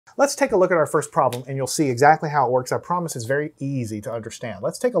Let's take a look at our first problem and you'll see exactly how it works. I promise it's very easy to understand.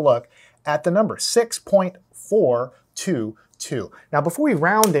 Let's take a look at the number 6.422. Now before we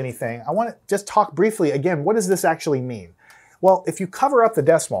round anything, I want to just talk briefly again, what does this actually mean? Well, if you cover up the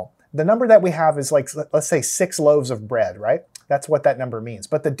decimal, the number that we have is like, let's say 6 loaves of bread, right? That's what that number means.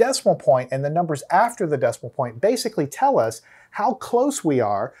 But the decimal point and the numbers after the decimal point basically tell us how close we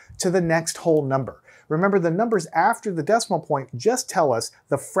are to the next whole number. Remember, the numbers after the decimal point just tell us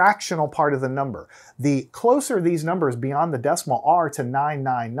the fractional part of the number. The closer these numbers beyond the decimal are to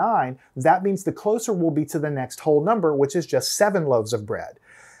 999, that means the closer we'll be to the next whole number, which is just 7 loaves of bread.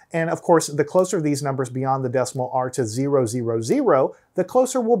 And of course, the closer these numbers beyond the decimal are to 000, the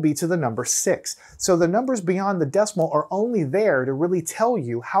closer we'll be to the number 6. So the numbers beyond the decimal are only there to really tell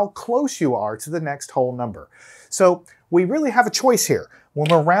you how close you are to the next whole number. So we really have a choice here when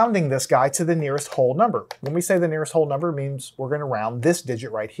we're rounding this guy to the nearest whole number. When we say the nearest whole number, it means we're going to round this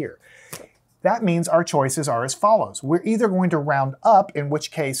digit right here. That means our choices are as follows. We're either going to round up, in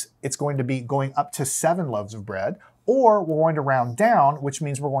which case it's going to be going up to 7 loaves of bread, or we're going to round down, which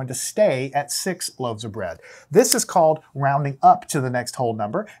means we're going to stay at 6 loaves of bread. This is called rounding up to the next whole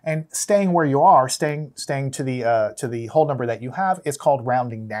number, and staying where you are, staying to the whole number that you have, is called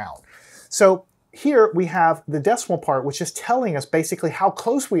rounding down. So here we have the decimal part, which is telling us basically how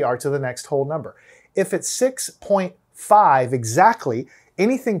close we are to the next whole number. If it's 6.5 exactly,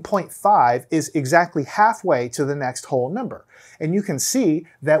 anything 0.5 is exactly halfway to the next whole number. And you can see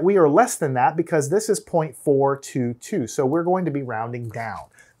that we are less than that because this is 0.422. So we're going to be rounding down.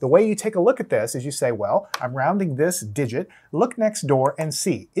 The way you take a look at this is you say, well, I'm rounding this digit. Look next door and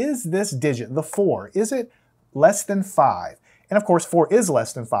see, is this digit, the 4, is it less than 5? And of course, 4 is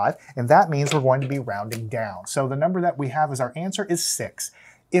less than 5, and that means we're going to be rounding down. So the number that we have as our answer is 6.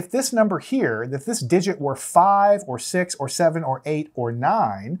 If this number here, if this digit were 5 or 6 or 7 or 8 or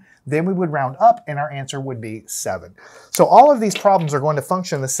 9, then we would round up and our answer would be 7. So all of these problems are going to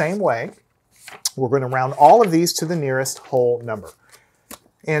function the same way. We're going to round all of these to the nearest whole number.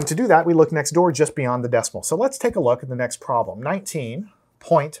 And to do that, we look next door just beyond the decimal. So let's take a look at the next problem,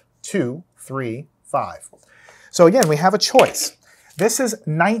 19.235. So again, we have a choice. This is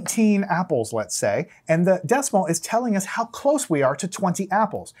 19 apples, let's say, and the decimal is telling us how close we are to 20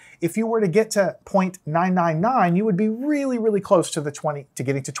 apples. If you were to get to 0.999, you would be really, really close to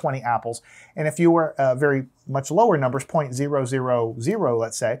getting to 20 apples. And if you were very much lower numbers, 0.000,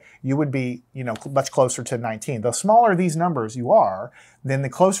 let's say, you would be, much closer to 19. The smaller these numbers you are, then the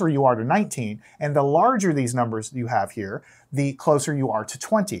closer you are to 19, and the larger these numbers you have here, the closer you are to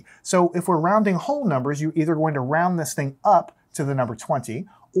 20. So if we're rounding whole numbers, you're either going to round this thing up to the number 20,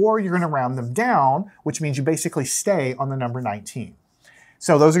 or you're going to round them down, which means you basically stay on the number 19.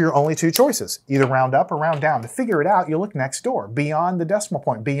 So those are your only two choices, either round up or round down. To figure it out, you look next door, beyond the decimal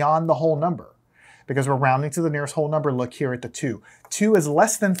point, beyond the whole number. Because we're rounding to the nearest whole number, look here at the 2. 2 is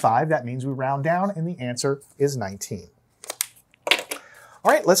less than 5, that means we round down, and the answer is 19. All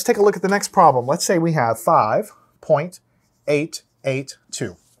right, let's take a look at the next problem. Let's say we have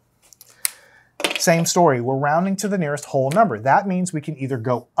 5.882. Same story, we're rounding to the nearest whole number. That means we can either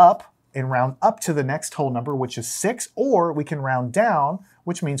go up and round up to the next whole number, which is 6, or we can round down,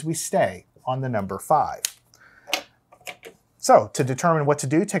 which means we stay on the number 5. So to determine what to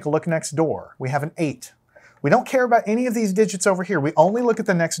do, take a look next door. We have an 8. We don't care about any of these digits over here. We only look at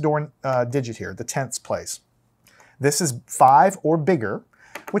the next door digit here, the 10th place. This is 5 or bigger,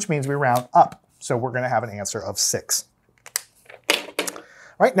 which means we round up. So we're going to have an answer of 6.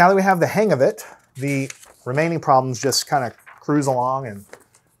 All right, now that we have the hang of it, the remaining problems just kind of cruise along and,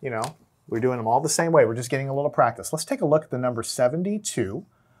 we're doing them all the same way. We're just getting a little practice. Let's take a look at the number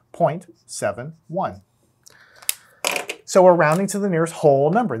 72.71. So we're rounding to the nearest whole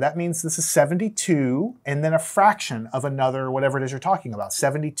number. That means this is 72 and then a fraction of another, whatever it is you're talking about,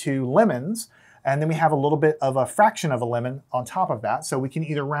 72 lemons. And then we have a little bit of a fraction of a lemon on top of that. So we can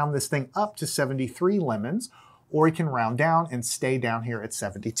either round this thing up to 73 lemons, or we can round down and stay down here at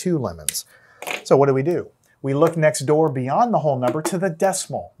 72 lemons. So what do? We look next door beyond the whole number to the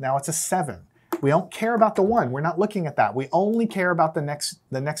decimal. Now it's a 7. We don't care about the 1. We're not looking at that. We only care about the next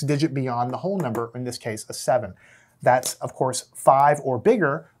digit beyond the whole number, in this case, a 7. That's, of course, 5 or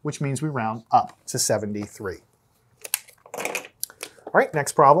bigger, which means we round up to 73. All right,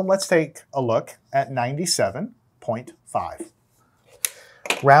 next problem. Let's take a look at 97.5.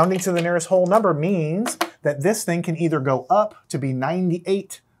 Rounding to the nearest whole number means that this thing can either go up to be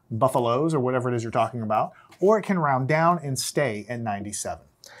 98 buffaloes, or whatever it is you're talking about, or it can round down and stay at 97.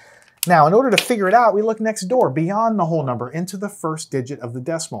 Now, in order to figure it out, we look next door, beyond the whole number, into the first digit of the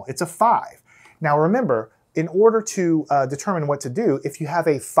decimal. It's a 5. Now remember, in order to determine what to do, if you have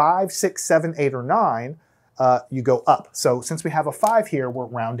a 5, 6, 7, 8, or 9, you go up. So since we have a 5 here, we're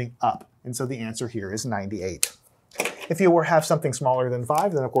rounding up. And so the answer here is 98. If you have something smaller than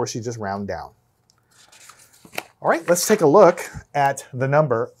 5, then of course you just round down. All right, let's take a look at the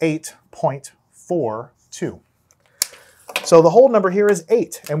number 8.42. So the whole number here is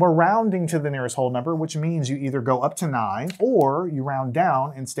 8, and we're rounding to the nearest whole number, which means you either go up to 9 or you round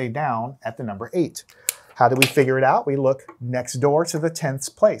down and stay down at the number 8. How do we figure it out? We look next door to the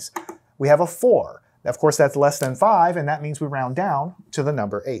 10th place. We have a 4. Of course, that's less than 5, and that means we round down to the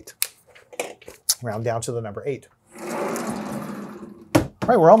number 8. Round down to the number 8. All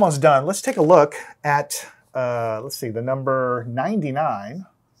right, we're almost done. Let's take a look at, let's see, the number 99.198.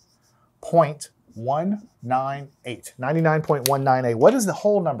 99.198. What is the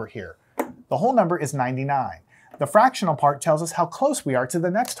whole number here? The whole number is 99. The fractional part tells us how close we are to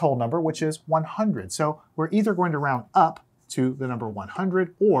the next whole number, which is 100. So we're either going to round up to the number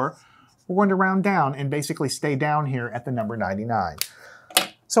 100, or we're going to round down and basically stay down here at the number 99.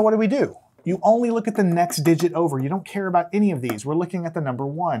 So what do? You only look at the next digit over. You don't care about any of these. We're looking at the number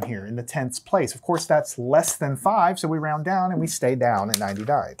 1 here in the 10th place. Of course, that's less than 5, so we round down and we stay down at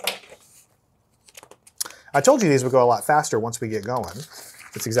 99. I told you these would go a lot faster once we get going.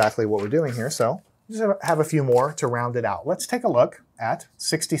 That's exactly what we're doing here. So just have a few more to round it out. Let's take a look at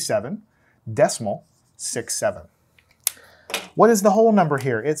 67.67. What is the whole number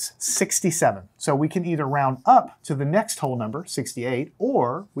here? It's 67. So we can either round up to the next whole number, 68,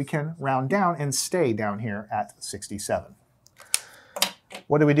 or we can round down and stay down here at 67.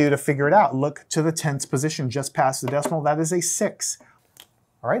 What do we do to figure it out? Look to the 10th position just past the decimal. That is a 6.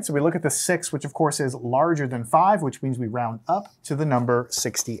 All right, so we look at the 6, which of course is larger than 5, which means we round up to the number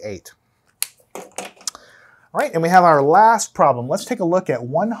 68. All right, and we have our last problem. Let's take a look at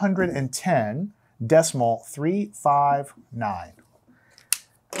 110.359.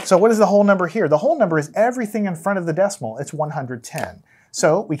 So what is the whole number here? The whole number is everything in front of the decimal. It's 110.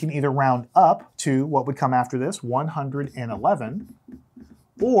 So we can either round up to what would come after this, 111,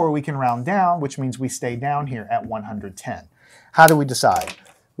 or we can round down, which means we stay down here at 110. How do we decide?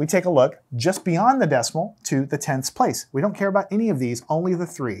 We take a look just beyond the decimal to the 10th place. We don't care about any of these, only the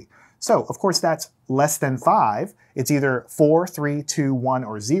 3. So, of course, that's less than 5. It's either 4, 3, 2, 1,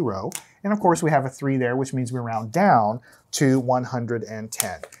 or 0. And, of course, we have a 3 there, which means we round down to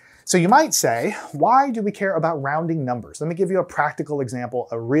 110. So you might say, why do we care about rounding numbers? Let me give you a practical example,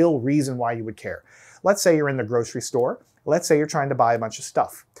 a real reason why you would care. Let's say you're in the grocery store. Let's say you're trying to buy a bunch of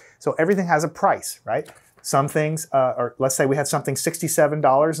stuff. So everything has a price, right? Some things, or let's say we had something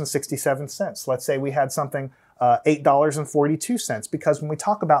 $67.67. Let's say we had something $8.42, because when we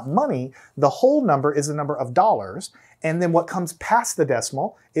talk about money, the whole number is the number of dollars, and then what comes past the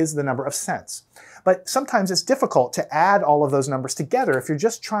decimal is the number of cents. But sometimes it's difficult to add all of those numbers together if you're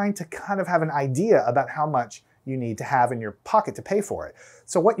just trying to kind of have an idea about how much you need to have in your pocket to pay for it.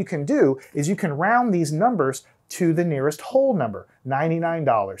 So what you can do is you can round these numbers to the nearest whole number, $99,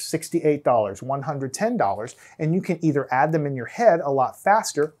 $68, $110, and you can either add them in your head a lot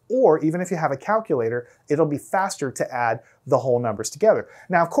faster, or even if you have a calculator, it'll be faster to add the whole numbers together.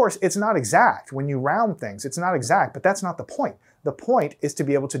 Now, of course, it's not exact. When you round things, it's not exact, but that's not the point. The point is to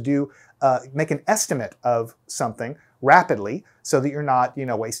be able to do, make an estimate of something rapidly so that you're not,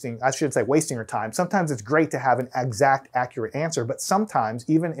 wasting your time. Sometimes it's great to have an exact, accurate answer, but sometimes,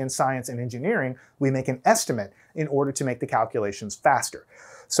 even in science and engineering, we make an estimate in order to make the calculations faster.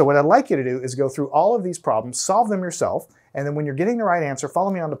 So what I'd like you to do is go through all of these problems, solve them yourself, and then when you're getting the right answer,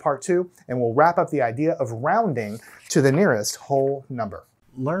 follow me on to part 2, and we'll wrap up the idea of rounding to the nearest whole number.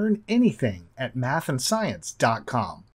 Learn anything at mathandscience.com.